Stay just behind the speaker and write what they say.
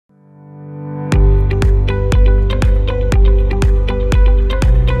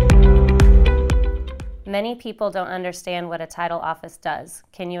people don't understand what a title office does.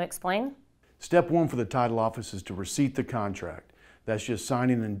 Can you explain? Step one for the title office is to receipt the contract. That's just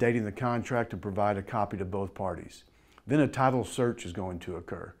signing and dating the contract and provide a copy to both parties. Then a title search is going to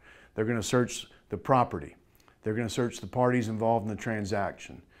occur. They're going to search the property. They're going to search the parties involved in the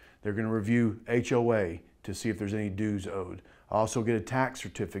transaction. They're going to review HOA to see if there's any dues owed. Also get a tax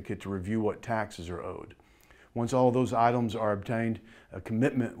certificate to review what taxes are owed. Once all of those items are obtained, a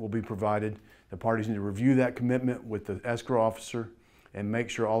commitment will be provided. The parties need to review that commitment with the escrow officer and make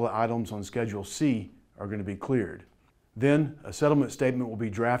sure all the items on Schedule C are going to be cleared. Then a settlement statement will be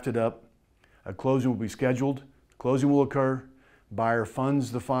drafted up, a closing will be scheduled, closing will occur, buyer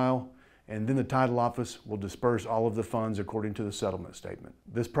funds the file, and then the title office will disperse all of the funds according to the settlement statement.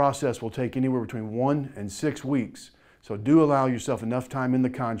 This process will take anywhere between 1 and 6 weeks, so do allow yourself enough time in the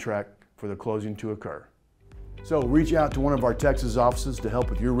contract for the closing to occur. So reach out to one of our Texas offices to help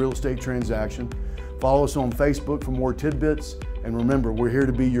with your real estate transaction. Follow us on Facebook for more tidbits, and remember, we're here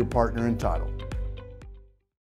to be your partner in title.